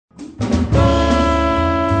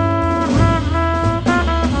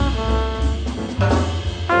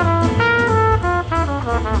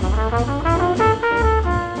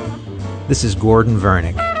This is Gordon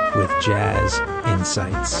Vernick with Jazz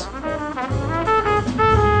Insights.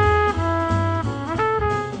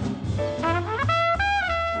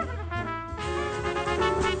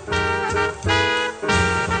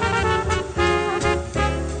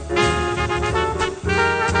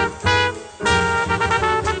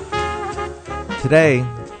 Today,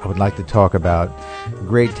 I would like to talk about a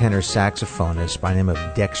great tenor saxophonist by the name of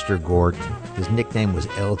Dexter Gordon. His nickname was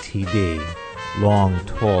LTD, Long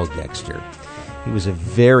Tall Dexter. He was a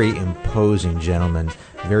very imposing gentleman,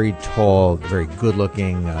 very tall, very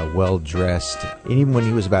good-looking, well-dressed. And even when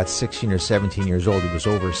he was about 16 or 17 years old, he was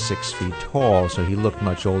over 6 feet tall, so he looked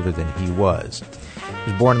much older than he was.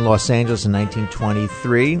 He was born in Los Angeles in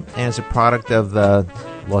 1923, and is a product of the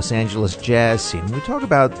Los Angeles jazz scene. When we talk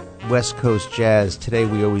about West Coast jazz, today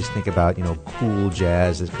we always think about, cool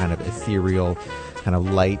jazz as kind of ethereal, kind of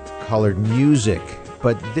light-colored music.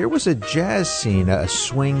 But there was a jazz scene, a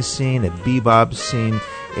swing scene, a bebop scene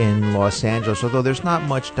in Los Angeles, although there's not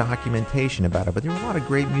much documentation about it, but there were a lot of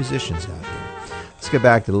great musicians out there. Let's get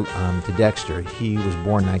back to Dexter. He was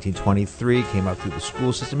born in 1923, came up through the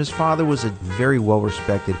school system. His father was a very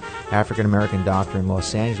well-respected African-American doctor in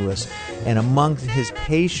Los Angeles, and among his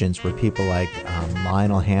patients were people like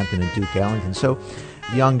Lionel Hampton and Duke Ellington. So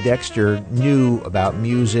young Dexter knew about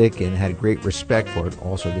music and had great respect for it.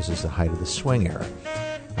 Also, this is the height of the swing era.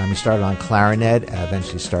 He started on clarinet,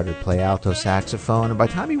 eventually started to play alto saxophone, and by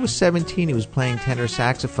the time he was 17, he was playing tenor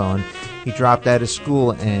saxophone. He dropped out of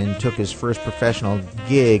school and took his first professional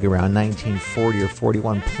gig around 1940 or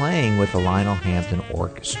 41 playing with the Lionel Hampton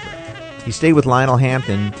Orchestra. He stayed with Lionel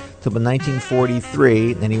Hampton till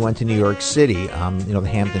 1943, then he went to New York City. The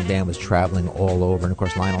Hampton band was traveling all over, and of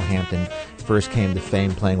course Lionel Hampton first came to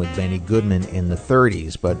fame playing with Benny Goodman in the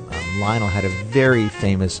 30s, but Lionel had a very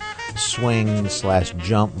famous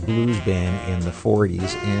swing/jump blues band in the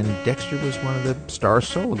 40s, and Dexter was one of the star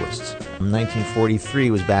soloists. In 1943,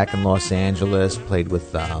 he was back in Los Angeles, played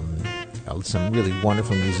with some really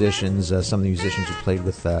wonderful musicians, some of the musicians who played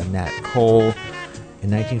with Nat Cole. In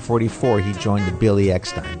 1944, he joined the Billy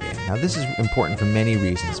Eckstine Band. Now, this is important for many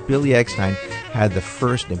reasons. Billy Eckstine had the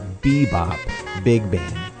first bebop big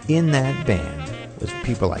band. In that band was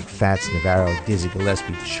people like Fats Navarro, Dizzy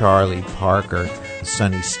Gillespie, Charlie Parker,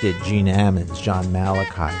 Sonny Stitt, Gene Ammons, John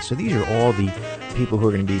Malachi. So these are all the people who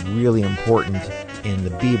are going to be really important in the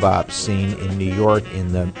bebop scene in New York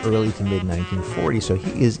in the early to mid-1940s. So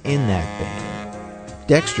he is in that band.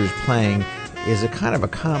 Dexter's playing is a kind of a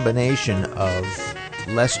combination of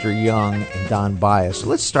Lester Young and Don Byas. So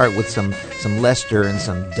let's start with some Lester and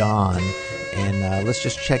some Don, and let's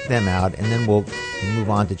just check them out, and then we'll move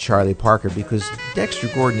on to Charlie Parker, because Dexter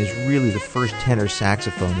Gordon is really the first tenor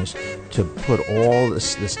saxophonist to put all the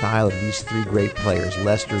style of these three great players,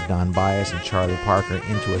 Lester, Don Byas, and Charlie Parker,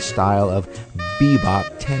 into a style of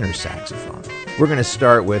bebop tenor saxophone. We're going to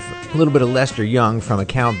start with a little bit of Lester Young from a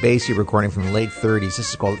Count Basie recording from the late 30s. This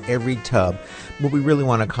is called Every Tub. What we really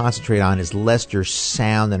want to concentrate on is Lester's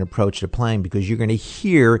sound and approach to playing, because you're going to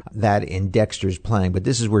hear that in Dexter's playing. But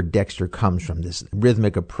this is where Dexter comes from, this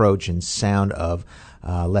rhythmic approach and sound of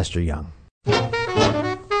Lester Young.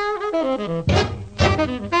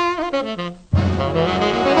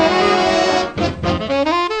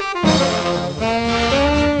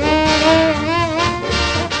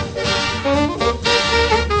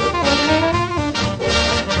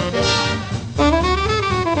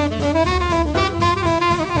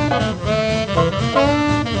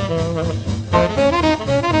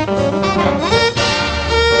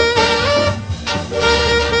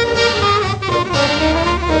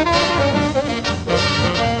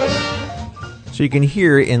 So you can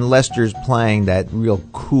hear in Lester's playing that real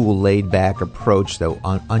cool, laid-back approach, the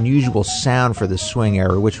unusual sound for the swing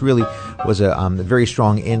era, which really was a very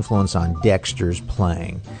strong influence on Dexter's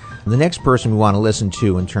playing. The next person we want to listen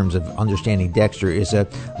to in terms of understanding Dexter is a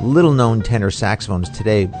little-known tenor saxophonist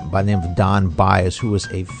today by the name of Don Byas, who was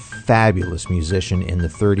a fabulous musician in the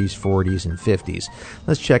 30s, 40s, and 50s.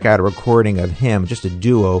 Let's check out a recording of him, just a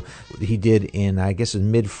duo he did in, I guess,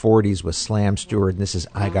 in mid-40s with Slam Stewart, and this is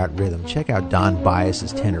I Got Rhythm. Check out Don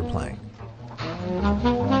Byas' tenor playing.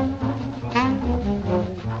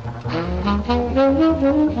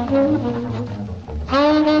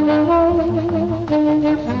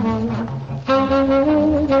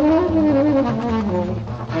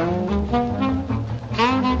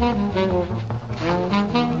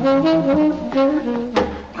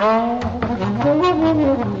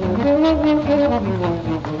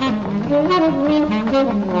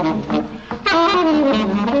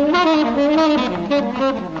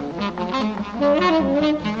 The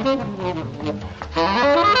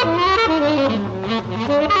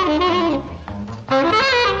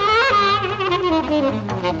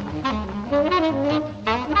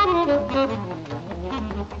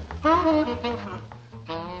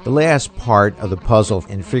last part of the puzzle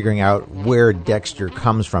in figuring out where Dexter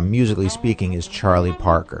comes from, musically speaking, is Charlie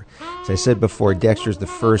Parker. As I said before, Dexter's the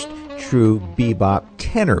first true bebop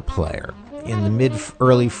tenor player. In the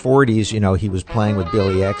early 40s, he was playing with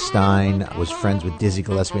Billy Eckstine, was friends with Dizzy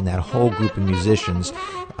Gillespie, and that whole group of musicians,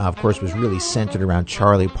 of course, was really centered around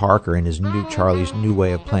Charlie Parker and Charlie's new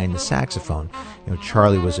way of playing the saxophone.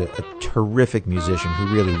 Charlie was a terrific musician who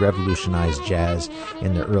really revolutionized jazz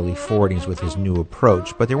in the early 40s with his new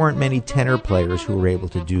approach, but there weren't many tenor players who were able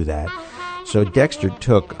to do that. So Dexter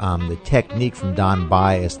took the technique from Don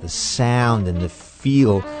Byas, the sound and the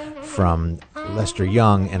feel from Lester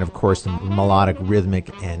Young, and of course the melodic,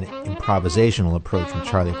 rhythmic, and improvisational approach from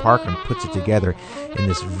Charlie Parker, and puts it together in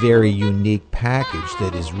this very unique package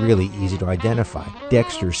that is really easy to identify.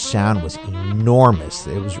 Dexter's sound was enormous.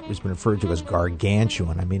 It's been referred to as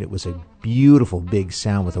gargantuan. I mean, it was a beautiful big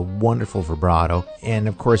sound with a wonderful vibrato, and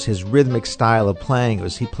of course his rhythmic style of playing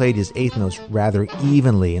he played his eighth notes rather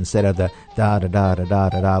evenly instead of the da da da da da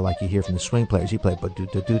da da like you hear from the swing players. He played the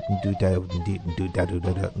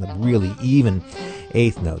really even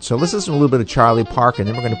eighth note. So let's listen to a little bit of Charlie Parker, and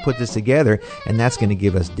then we're going to put this together, and that's going to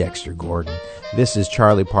give us Dexter Gordon. This is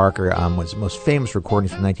Charlie Parker, one of his most famous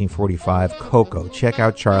recordings from 1945, Coco. Check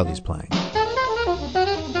out Charlie's playing.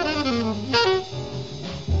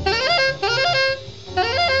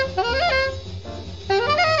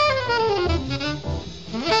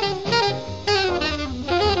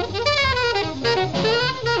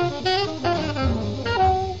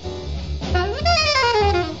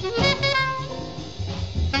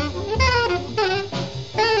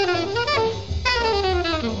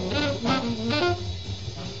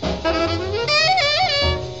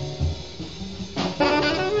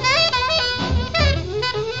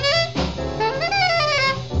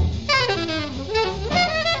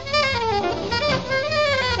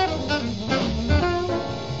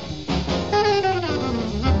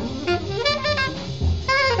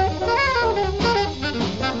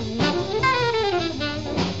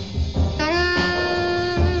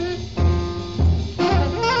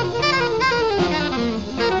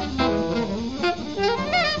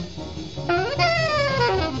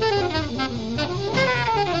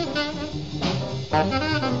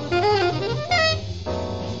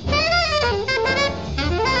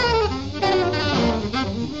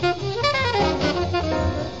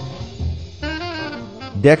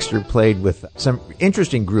 Dexter played with some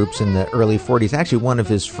interesting groups in the early 40s. Actually, one of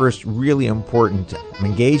his first really important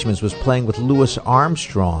engagements was playing with Louis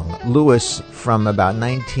Armstrong. Louis, from about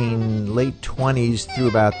late 20s through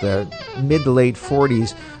about the mid to late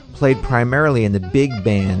 40s, played primarily in the big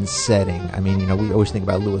band setting. I mean, we always think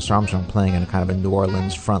about Louis Armstrong playing in a kind of a New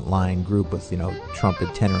Orleans frontline group with,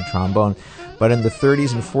 trumpet, tenor, and trombone. But in the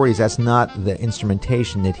 30s and 40s, that's not the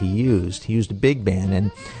instrumentation that he used. He used a big band,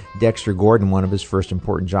 and Dexter Gordon, one of his first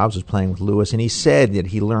important jobs was playing with Louis, and he said that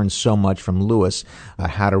he learned so much from Louis,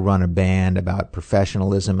 how to run a band, about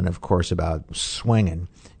professionalism, and of course about swinging.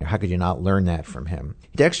 How could you not learn that from him?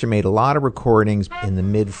 Dexter made a lot of recordings in the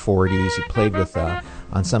mid-40s. He played with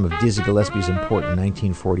on some of Dizzy Gillespie's important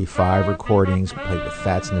 1945 recordings. He played with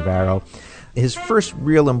Fats Navarro. His first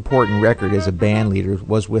real important record as a band leader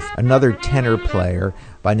was with another tenor player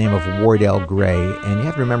by the name of Wardell Gray. And you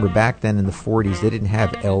have to remember, back then in the 40s, they didn't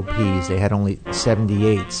have LPs. They had only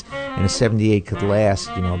 78s. And a 78 could last,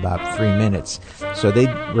 about 3 minutes. So they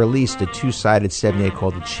released a two-sided 78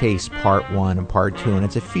 called The Chase Part 1 and Part 2. And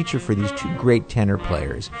it's a feature for these two great tenor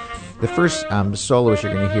players. The first soloist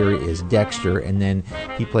you're going to hear is Dexter, and then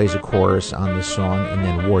he plays a chorus on the song, and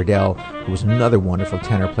then Wardell, who is another wonderful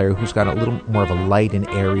tenor player who's got a little more of a light and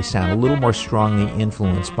airy sound, a little more strongly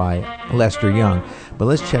influenced by Lester Young. But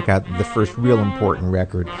let's check out the first real important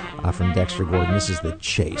record from Dexter Gordon. This is The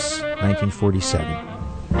Chase, 1947.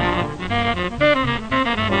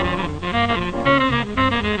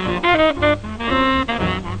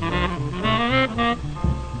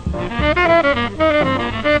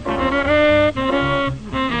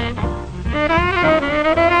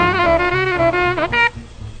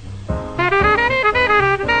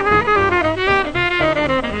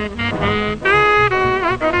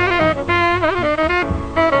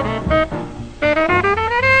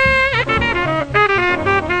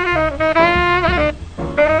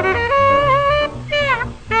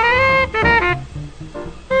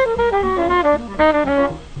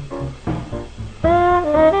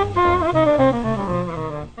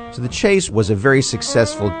 So the Chase was a very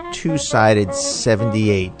successful two-sided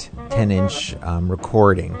 78 10-inch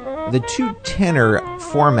recording. The two-tenor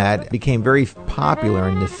format became very popular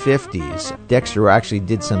in the 50s. Dexter actually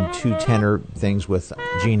did some two-tenor things with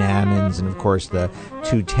Gene Ammons, and of course the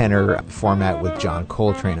two-tenor format with John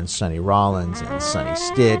Coltrane and Sonny Rollins and Sonny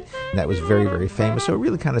Stitt. That was very, very famous. So it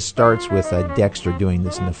really kind of starts with Dexter doing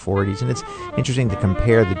this in the 40s. And it's interesting to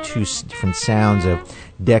compare the two different sounds of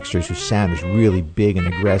Dexter's, whose sound is really big and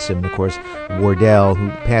aggressive, and of course Wardell,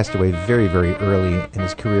 who passed away very, very early in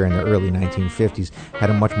his career in the early 1950s,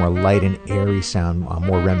 had a much more light and airy sound,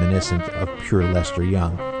 more reminiscent of pure Lester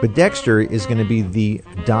Young. But Dexter is going to be the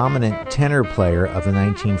dominant tenor player of the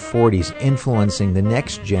 1940s, influencing the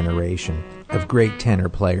next generation of great tenor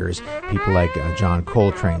players, people like John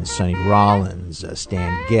Coltrane, Sonny Rollins,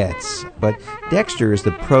 Stan Getz. But Dexter is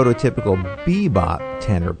the prototypical bebop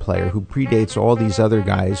tenor player who predates all these other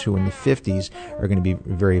guys who in the 50s are going to be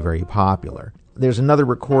very, very popular. There's another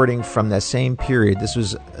recording from that same period. This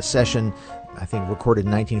was a session, I think, recorded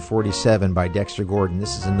in 1947 by Dexter Gordon.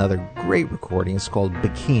 This is another great recording. It's called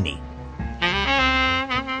Bikini.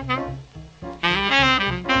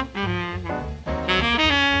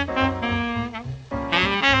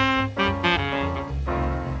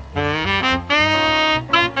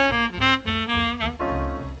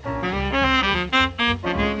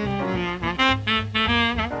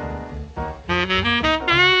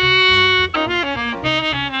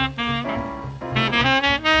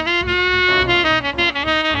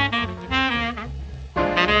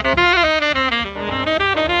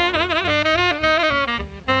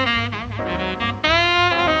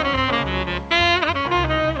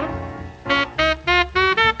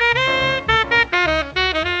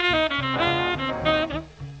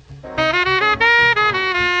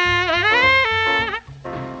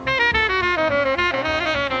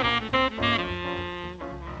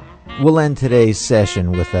 We'll end today's session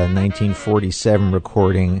with a 1947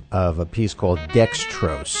 recording of a piece called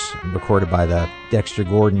Dextrose, recorded by the Dexter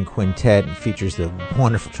Gordon Quintet. It features the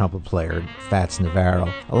wonderful trumpet player, Fats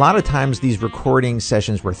Navarro. A lot of times these recording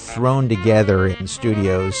sessions were thrown together in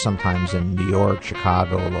studios, sometimes in New York,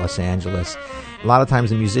 Chicago, Los Angeles. A lot of times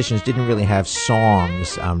the musicians didn't really have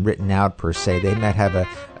songs written out per se. They might have a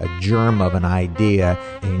germ of an idea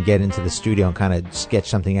and get into the studio and kind of sketch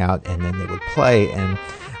something out, and then they would play. And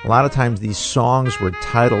a lot of times these songs were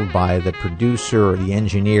titled by the producer or the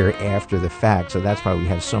engineer after the fact. So that's why we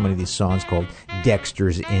have so many of these songs called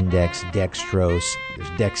Dexter's Index, Dextrose, there's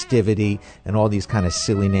Dextivity, and all these kind of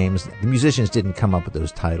silly names. The musicians didn't come up with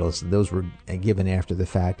those titles. Those were given after the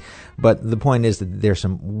fact. But the point is that there's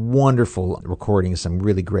some wonderful recordings, some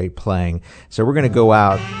really great playing. So we're going to go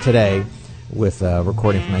out today with a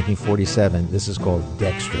recording from 1947. This is called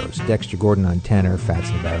Dextrose. Dexter Gordon on tenor, Fats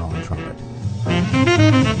Navarro on trumpet.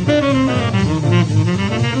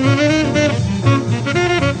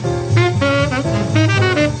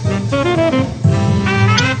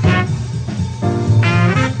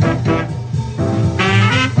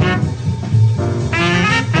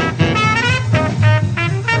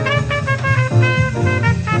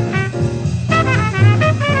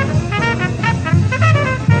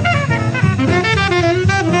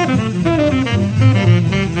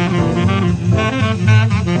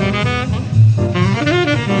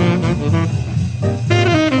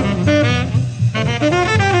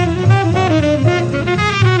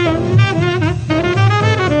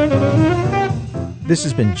 This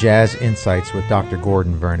has been Jazz Insights with Dr.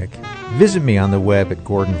 Gordon Vernick. Visit me on the web at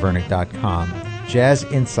gordonvernick.com. Jazz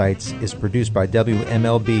Insights is produced by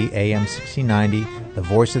WMLB AM 1690, the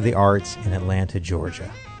voice of the arts in Atlanta, Georgia.